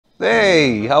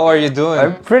Hey, how are you doing?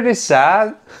 I'm pretty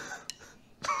sad.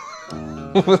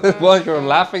 Why you're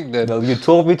laughing then? Well, you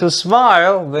told me to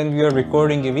smile when we are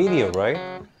recording a video, right?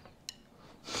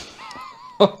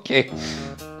 Okay.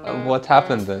 What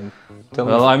happened then? Tell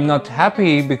Well, me. I'm not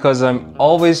happy because I'm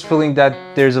always feeling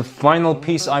that there's a final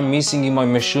piece I'm missing in my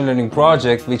machine learning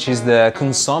project, which is the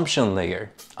consumption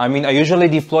layer. I mean, I usually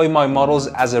deploy my models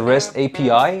as a REST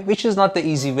API, which is not the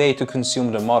easy way to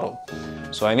consume the model.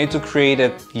 So I need to create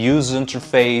a user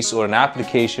interface or an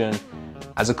application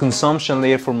as a consumption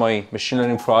layer for my machine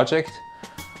learning project,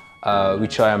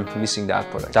 which I am missing that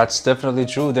part. That's definitely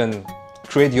true. Then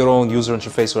create your own user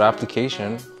interface or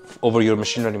application over your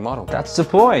machine learning model. That's the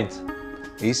point.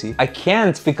 Easy. I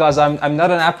can't because I'm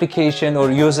not an application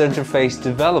or user interface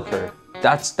developer.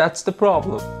 That's the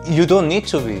problem. You don't need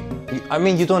to be. I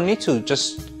mean, you don't need to.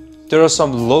 Just there are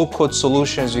some low-code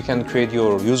solutions you can create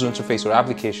your user interface or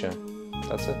application.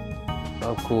 That's it.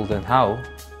 Oh, cool. Then how?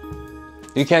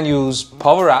 You can use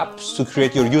PowerApps to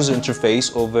create your user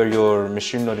interface over your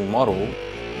machine learning model.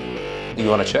 You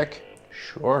want to check?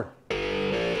 Sure.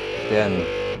 Then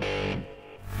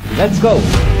let's go.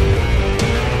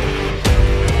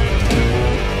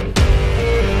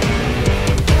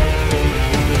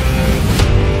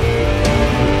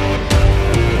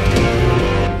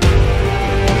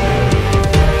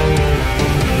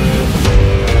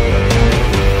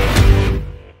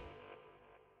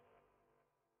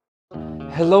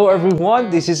 Hello everyone,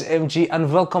 this is MG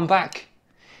and welcome back.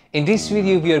 In this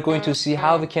video we are going to see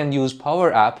how we can use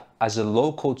PowerApp as a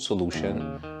low-code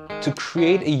solution to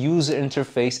create a user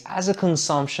interface as a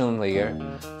consumption layer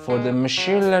for the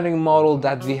machine learning model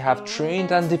that we have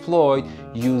trained and deployed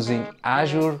using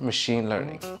Azure Machine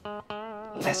Learning.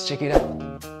 Let's check it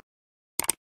out.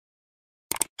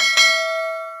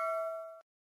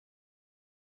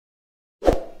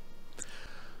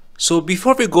 So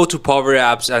before we go to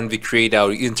PowerApps and we create our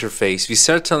interface, we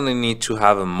certainly need to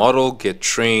have a model get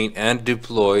trained and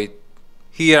deployed.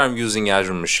 Here I'm using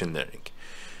Azure Machine Learning.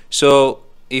 So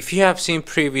if you have seen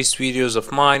previous videos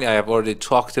of mine, I have already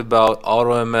talked about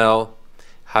AutoML,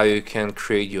 how you can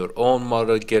create your own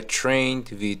model, get trained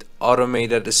with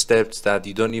automated steps that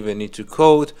you don't even need to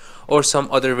code, or some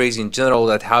other ways in general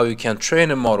that how you can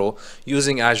train a model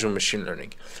using Azure Machine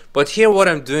Learning. But here what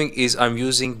I'm doing is I'm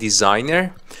using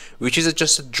Designer, which is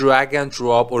just a drag and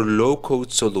drop or low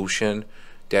code solution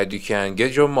that you can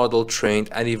get your model trained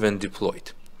and even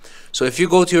deployed. So if you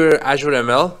go to your Azure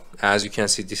ML, as you can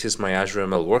see, this is my Azure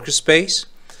ML workspace.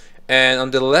 And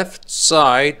on the left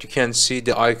side, you can see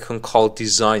the icon called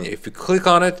Designer. If you click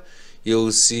on it,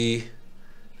 you'll see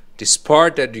this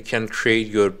part that you can create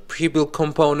your pre-built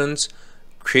components,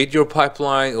 create your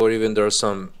pipeline, or even there are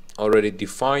some already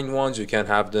defined ones. You can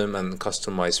have them and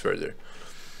customize further.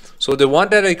 So the one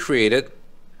that I created,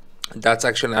 that's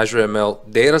actually an Azure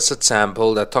ML dataset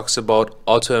sample that talks about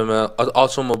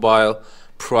automobile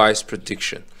price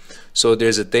prediction. So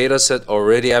there's a data set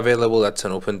already available. That's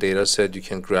an open data set. You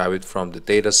can grab it from the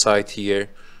data site here.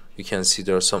 You can see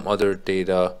there are some other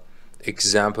data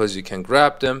examples. You can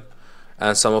grab them,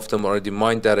 and some of them already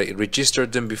mine that I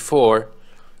registered them before.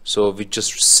 So we're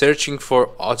just searching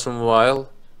for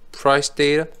automobile price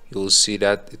data. You'll see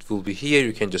that it will be here.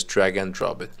 You can just drag and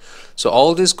drop it. So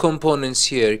all these components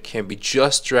here can be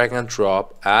just drag and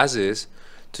drop as is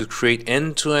to create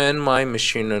end-to-end my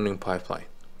machine learning pipeline.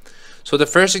 So the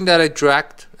first thing that I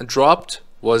dragged and dropped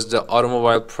was the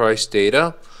automobile price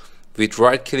data. With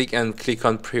right click and click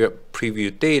on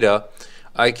preview data,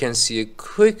 I can see a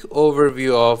quick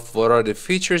overview of what are the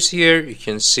features here. You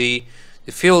can see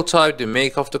the fuel type, the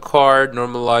make of the car,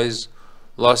 normalized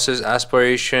losses,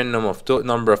 aspiration,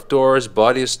 number of doors,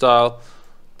 body style.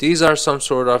 These are some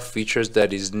sort of features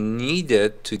that is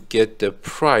needed to get the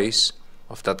price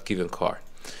of that given car.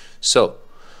 So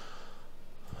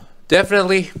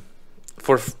definitely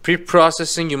for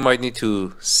pre-processing, you might need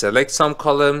to select some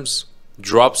columns,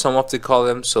 drop some of the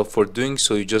columns. So for doing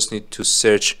so, you just need to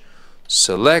search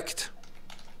select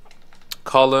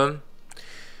column,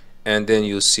 and then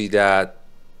you'll see that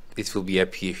it will be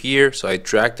appear here. So I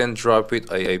drag and drop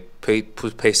it. I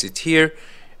paste it here,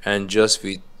 and just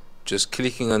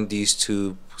clicking on these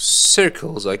two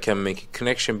circles, I can make a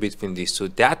connection between these two.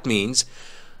 That means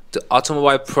the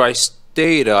automobile price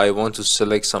data, I want to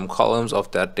select some columns of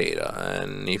that data,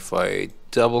 and if I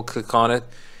double click on it,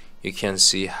 you can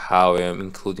see how I am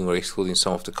including or excluding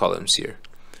some of the columns here.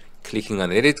 Clicking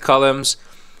on edit columns,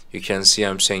 you can see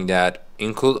I'm saying that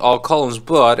include all columns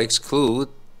but exclude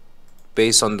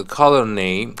based on the column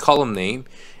name,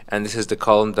 and this is the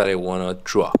column that I want to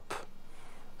drop,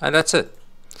 and that's it.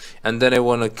 and then I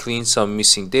want to clean some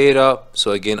missing data.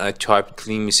 So again, I typed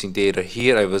clean missing data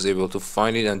here. I was able to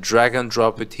find it and drag and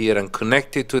drop it here and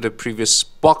connect it to the previous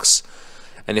box.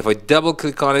 And if I double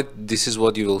click on it, this is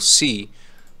what you will see,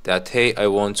 that hey, I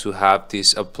want to have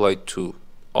this applied to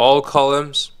all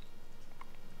columns,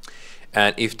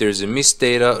 and if there's a missed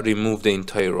data, remove the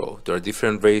entire row. There are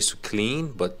different ways to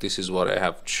clean, but this is what I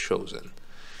have chosen.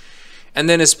 And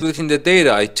then splitting the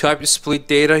data, I type split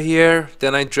data here,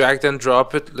 then I drag and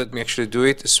drop it. Let me actually do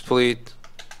it. Split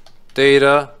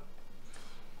data.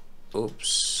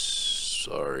 Oops,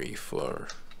 sorry for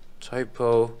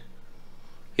typo.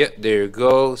 Yeah, there you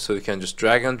go. So you can just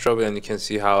drag and drop it, and you can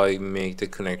see how I make the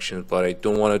connections, but I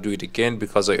don't want to do it again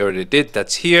because I already did.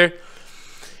 That's here.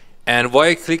 And why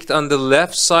I clicked on the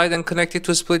left side and connected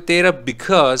to split data,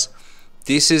 because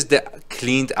this is the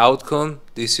cleaned outcome,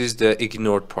 this is the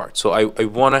ignored part. So I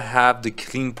want to have the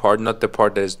clean part, not the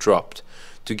part that is dropped,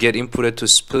 to get inputted to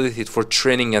split it for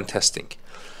training and testing.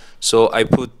 So I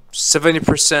put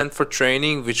 70% for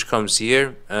training, which comes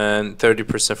here, and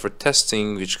 30% for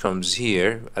testing, which comes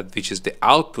here, which is the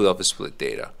output of split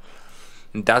data.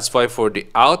 And that's why for the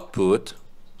output,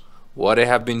 what I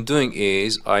have been doing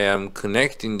is I am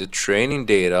connecting the training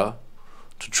data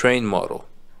to train model.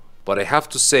 But I have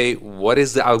to say, what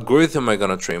is the algorithm I'm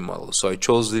gonna train model? So I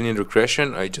chose linear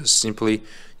regression. I just simply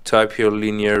type here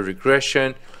linear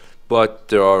regression, but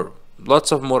there are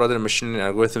lots of more other machine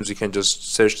learning algorithms. You can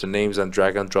just search the names and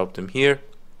drag and drop them here.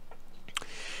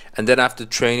 And then after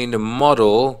training the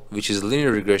model, which is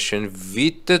linear regression,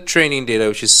 with the training data,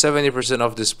 which is 70%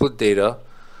 of the split data,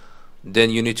 then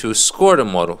you need to score the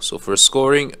model. So for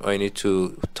scoring, I need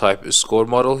to type a score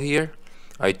model here.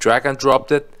 I drag and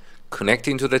dropped it,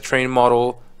 connecting to the train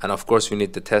model, and of course we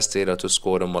need the test data to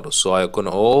score the model. So I'm gonna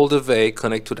all the way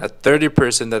connect to that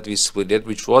 30% that we split it,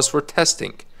 which was for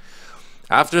testing.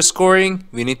 After scoring,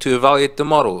 we need to evaluate the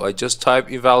model. I just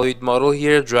type evaluate model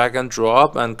here, drag and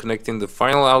drop, and connecting the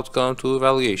final outcome to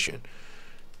evaluation.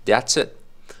 That's it.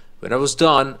 When I was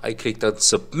done, I clicked on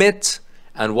submit,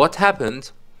 and what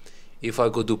happened? If I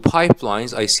go to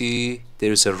pipelines, I see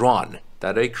there's a run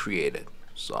that I created.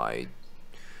 So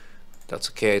that's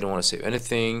okay, I don't want to save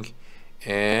anything.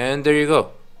 And there you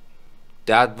go.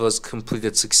 That was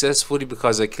completed successfully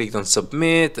because I clicked on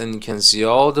submit, and you can see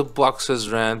all the boxes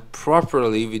ran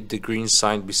properly with the green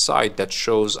sign beside that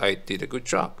shows I did a good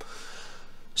job.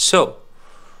 So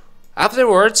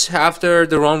afterwards, after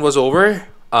the run was over,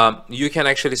 you can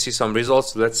actually see some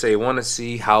results. Let's say I want to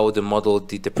see how the model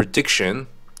did the prediction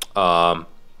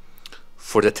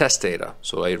for the test data.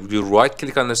 So you right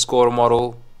click on the score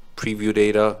model, preview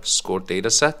data, score data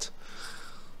set,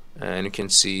 and you can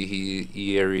see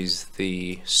here is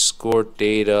the scored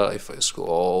data. If I scroll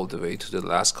all the way to the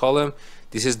last column,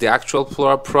 this is the actual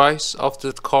price of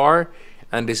the car,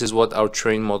 and this is what our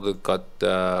train model got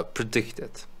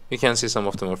predicted. You can see some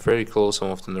of them are very close, some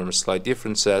of them are slight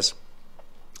differences.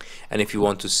 And if you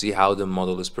want to see how the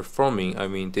model is performing, I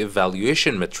mean the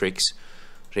evaluation metrics,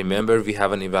 remember we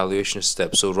have an evaluation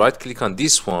step. So right click on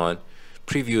this one,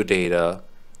 preview data,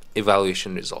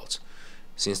 evaluation results.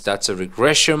 Since that's a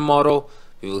regression model,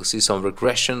 we will see some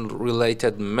regression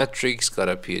related metrics got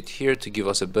appeared here to give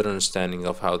us a better understanding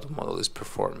of how the model is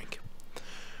performing.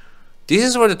 This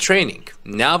is for the training.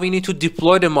 Now we need to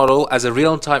deploy the model as a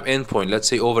real-time endpoint, let's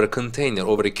say over a container,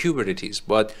 over a Kubernetes,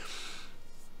 but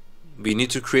we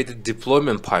need to create a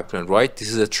deployment pipeline, right? This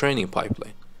is a training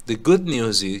pipeline. The good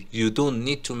news is you don't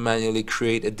need to manually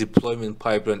create a deployment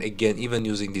pipeline again, even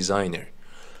using Designer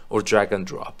or drag and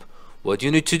drop. What you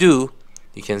need to do,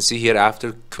 you can see here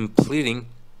after completing,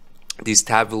 this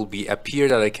tab will be appear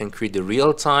that I can create the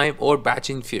real-time or batch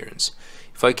inference.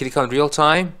 If I click on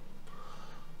real-time,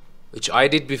 which I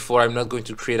did before, I'm not going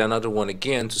to create another one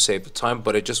again to save the time,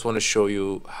 but I just want to show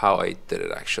you how I did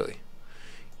it actually.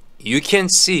 You can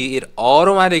see it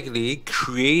automatically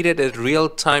created a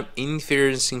real-time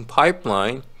inferencing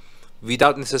pipeline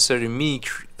without necessarily me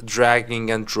dragging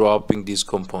and dropping these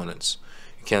components.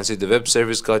 You can see the web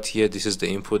service got here. This is the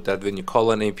input that when you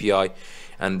call an API,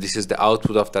 and this is the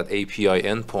output of that API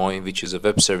endpoint, which is a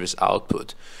web service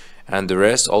output. And the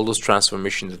rest, all those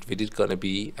transformations that we did, gonna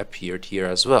be appeared here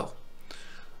as well.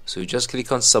 So you just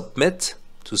click on submit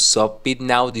to submit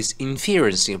now this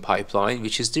inferencing pipeline,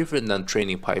 which is different than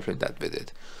training pipeline that we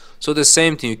did. So the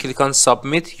same thing, you click on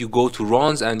submit, you go to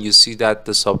runs, and you see that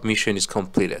the submission is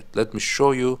completed. Let me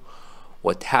show you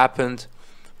what happened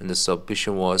when the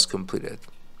submission was completed.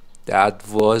 That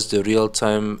was the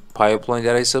real-time pipeline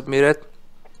that I submitted,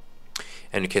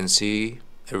 and you can see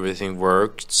everything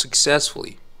worked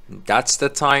successfully. That's the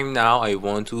time now I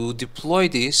want to deploy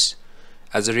this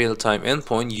as a real-time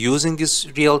endpoint using this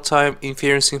real-time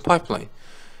inferencing pipeline.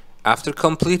 After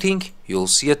completing, you'll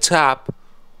see a tab,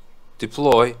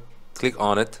 deploy, click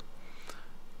on it,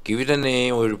 give it a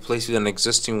name or replace it with an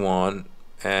existing one,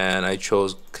 and I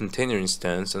chose container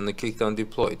instance and I clicked on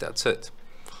deploy. That's it.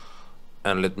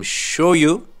 And let me show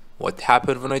you what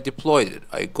happened when I deployed it.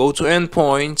 I go to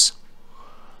endpoints.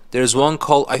 There's one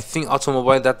called, I think,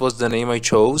 automobile. That was the name I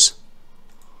chose.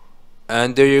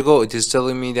 And there you go. It is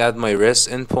telling me that my REST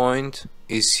endpoint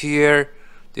is here.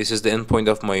 This is the endpoint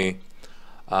of my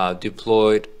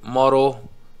deployed model.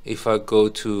 If I go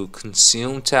to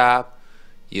consume tab,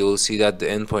 you'll see that the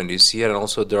endpoint is here, and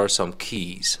also there are some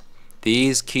keys.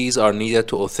 These keys are needed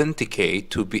to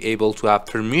authenticate to be able to have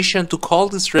permission to call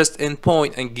this REST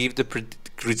endpoint and give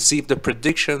receive the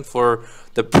prediction for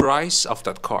the price of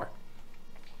that car.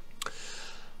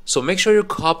 So make sure you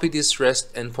copy this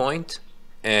REST endpoint,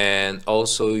 and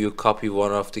also you copy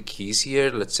one of the keys here.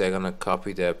 Let's say I'm gonna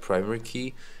copy the primary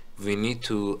key. We need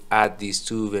to add these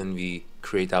two when we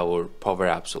create our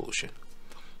PowerApps solution.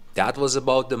 That was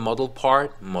about the model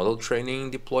part, model training,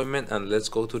 deployment, and let's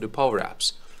go to the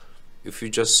PowerApps. If you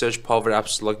just search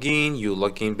PowerApps login, you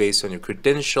log in based on your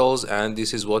credentials, and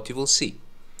this is what you will see.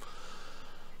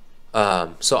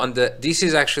 This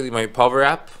is actually my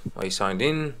PowerApp. I signed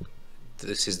in.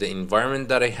 This is the environment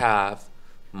that I have.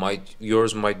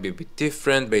 Yours might be a bit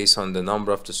different based on the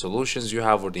number of the solutions you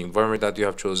have or the environment that you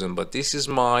have chosen, but this is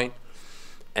mine.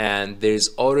 And there's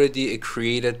already a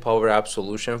created PowerApp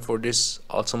solution for this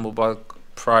automobile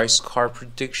price car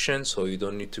prediction, so you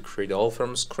don't need to create all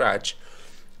from scratch.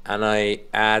 And I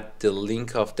add the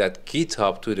link of that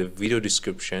GitHub to the video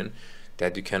description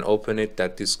that you can open it,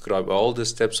 that describe all the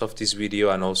steps of this video,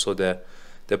 and also the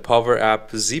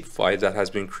PowerApp zip file that has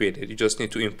been created. You just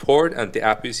need to import, and the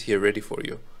app is here ready for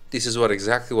you. This is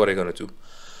exactly what I'm gonna do.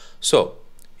 So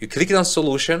you click on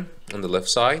solution on the left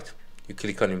side, you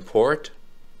click on import,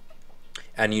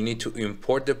 and you need to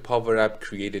import the PowerApp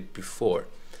created before.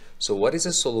 So what is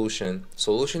a solution?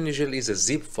 Solution usually is a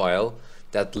zip file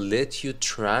that lets you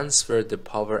transfer the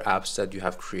PowerApps that you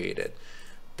have created.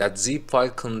 That zip file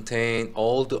contains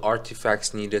all the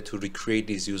artifacts needed to recreate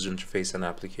this user interface and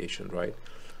application, right?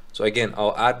 So again,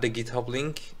 I'll add the GitHub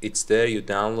link. It's there. You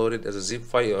download it as a zip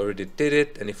file. You already did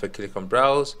it. And if I click on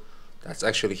browse, that's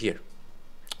actually here.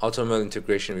 AutoML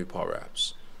integration with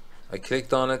PowerApps. I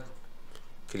clicked on it.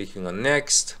 Clicking on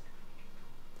next.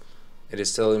 It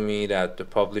is telling me that the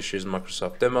publisher is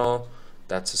Microsoft Demo.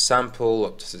 That's a sample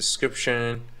of the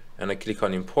description. And I click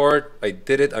on import. I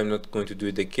did it. I'm not going to do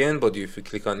it again. But if you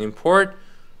click on import,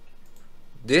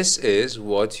 this is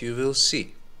what you will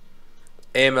see.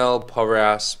 ML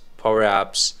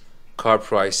PowerApps car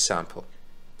price sample.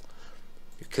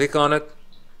 You click on it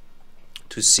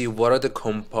to see what are the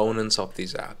components of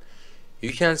this app.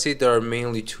 You can see there are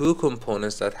mainly two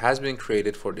components that has been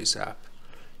created for this app.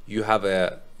 You have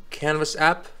a Canvas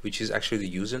app, which is actually the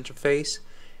user interface,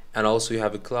 and also you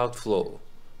have a Cloud Flow.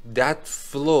 That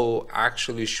flow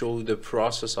actually shows the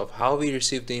process of how we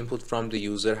receive the input from the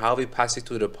user, how we pass it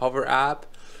to the Power App,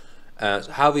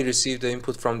 how we receive the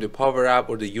input from the Power App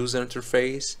or the user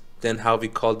interface, then how we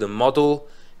call the model,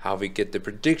 how we get the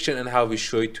prediction, and how we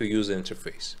show it to user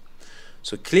interface.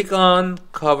 So click on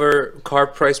cover car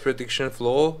price prediction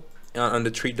flow on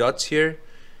the three dots here,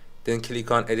 then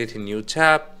click on edit a new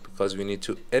tab because we need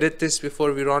to edit this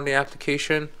before we run the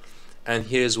application, and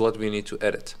here's what we need to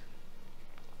edit.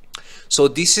 So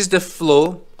this is the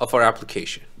flow of our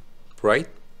application, right?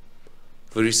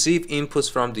 We receive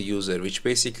inputs from the user, which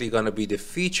basically gonna be the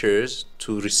features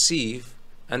to receive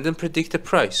and then predict the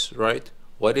price, right?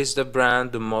 What is the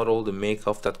brand, the model, the make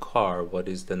of that car? What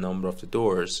is the number of the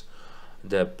doors,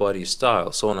 the body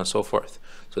style, so on and so forth.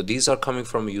 So these are coming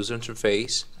from a user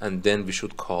interface, and then we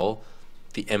should call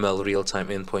the ML real-time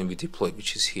endpoint we deployed,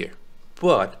 which is here.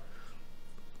 But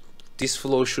this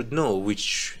flow should know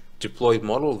which deployed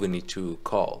model we need to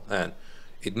call, and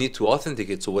it needs to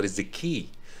authenticate. So what is the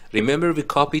key? Remember, we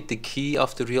copied the key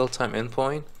of the real-time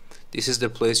endpoint. This is the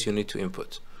place you need to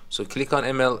input. So click on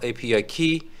ML API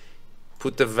key,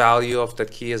 put the value of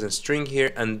that key as a string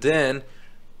here, and then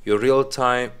your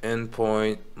real-time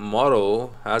endpoint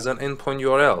model has an endpoint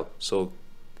URL. So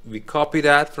we copy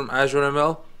that from Azure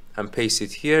ML and paste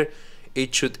it here.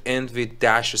 It should end with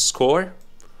 -score,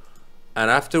 and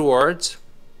afterwards,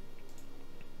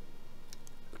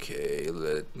 okay,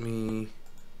 let me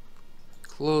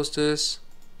close this.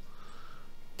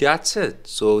 That's it.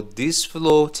 So this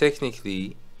flow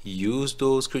technically use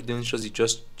those credentials you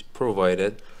just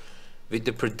provided with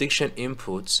the prediction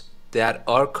inputs that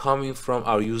are coming from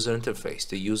our user interface.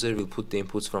 The user will put the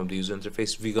inputs from the user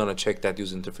interface. We're gonna check that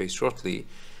user interface shortly,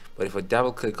 but if I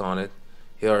double click on it,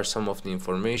 here are some of the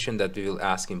information that we will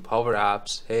ask in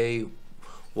PowerApps. Hey,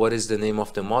 what is the name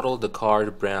of the model, the car,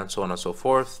 the brand, so on and so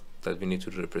forth, that we need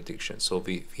to do the prediction. So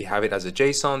we have it as a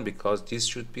JSON because this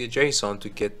should be a JSON to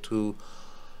get to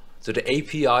the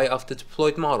API of the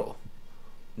deployed model.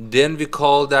 Then we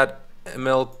call that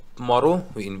ML model,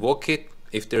 we invoke it.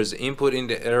 If there's input in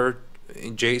the error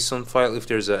in JSON file, if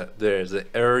there's an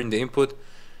error in the input,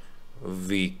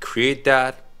 we create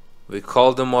that, we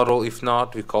call the model. If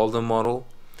not, we call the model.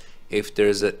 If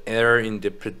there's an error in the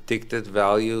predicted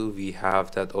value, we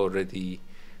have that already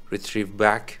retrieved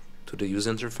back to the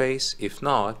user interface. If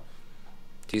not,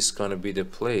 this is gonna be the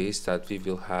place that we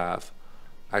will have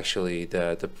actually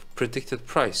the predicted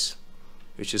price,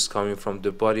 which is coming from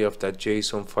the body of that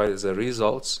JSON file as a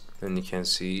results. And you can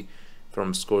see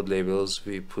from scored labels,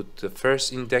 we put the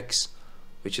first index,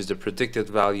 which is the predicted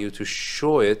value, to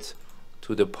show it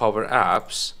to the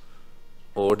PowerApps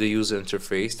or the user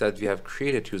interface that we have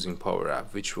created using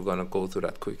PowerApp, which we're gonna go through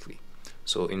that quickly.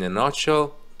 So in a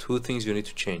nutshell, two things you need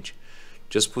to change.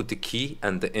 Just put the key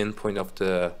and the endpoint of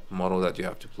the model that you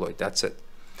have deployed. That's it.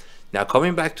 Now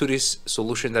coming back to this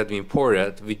solution that we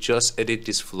imported, we just edit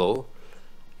this flow,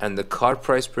 and the car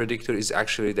price predictor is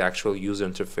actually the actual user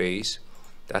interface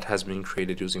that has been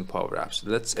created using PowerApps.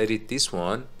 Let's edit this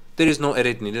one. There is no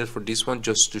edit needed for this one,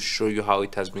 just to show you how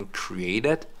it has been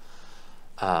created.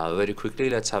 Very quickly,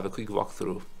 let's have a quick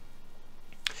walkthrough.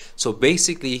 So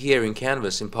basically here in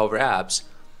Canvas, in PowerApps,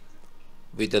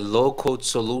 with the low-code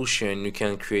solution, you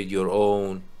can create your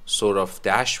own sort of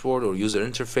dashboard or user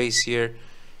interface here.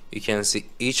 You can see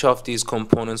each of these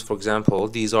components. For example,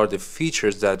 these are the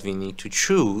features that we need to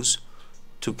choose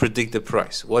to predict the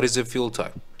price. What is the fuel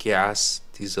type? Gas,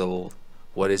 diesel.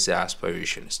 What is the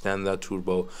aspiration? Standard,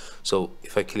 turbo. So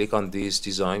if I click on these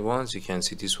design ones, you can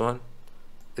see this one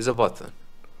is a button.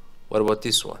 What about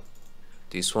this one?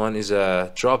 This one is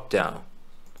a drop down,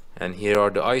 and here are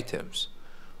the items.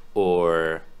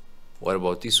 Or what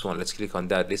about this one? Let's click on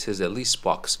that. This is a list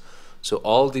box. So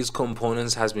all these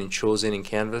components has been chosen in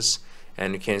Canvas,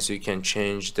 and you can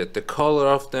change the color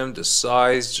of them, the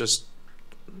size, just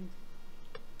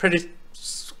pretty,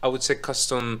 I would say,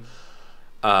 custom,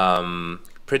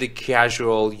 pretty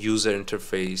casual user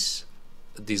interface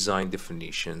design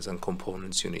definitions and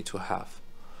components you need to have.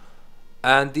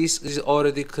 And this is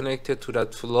already connected to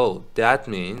that flow. That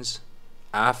means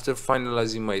after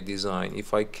finalizing my design,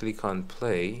 if I click on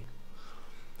play,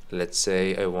 let's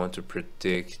say I want to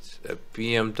predict a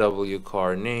BMW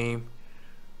car name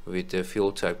with the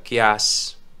fuel type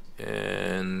gas,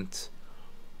 and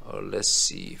let's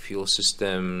see, fuel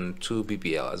system 2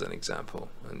 BBL as an example,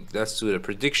 and let's do the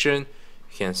prediction.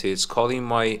 You can see it's calling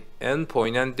my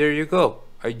endpoint, and there you go.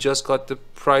 I just got the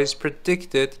price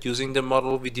predicted using the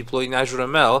model we deployed in Azure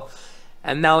ML,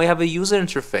 and now we have a user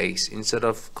interface. Instead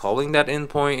of calling that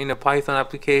endpoint in a Python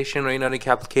application or in an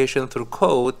application through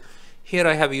code, here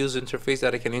I have a user interface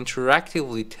that I can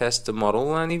interactively test the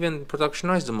model and even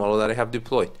productionize the model that I have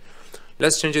deployed.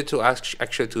 Let's change it to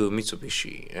actually to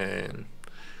Mitsubishi, and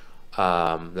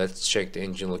let's check the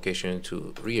engine location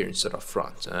to rear instead of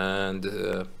front.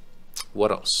 And what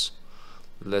else?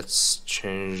 Let's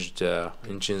change the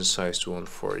engine size to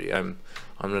 140. I'm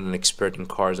not an expert in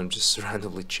cars. I'm just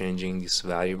randomly changing these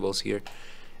variables here,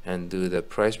 and do the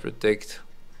price predict,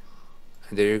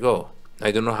 and there you go.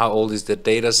 I don't know how old is the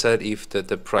data set, if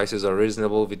the prices are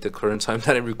reasonable with the current time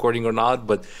that I'm recording or not,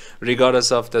 but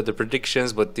regardless of the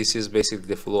predictions, but this is basically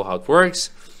the flow, how it works.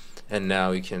 And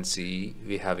now you can see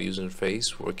we have a user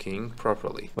interface working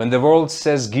properly. When the world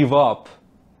says give up,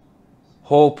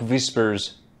 hope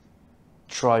whispers,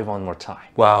 try one more time.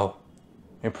 Wow,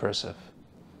 impressive.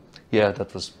 Yeah,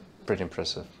 that was pretty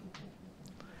impressive.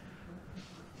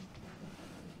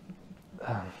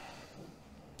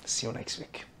 See you next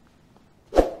week.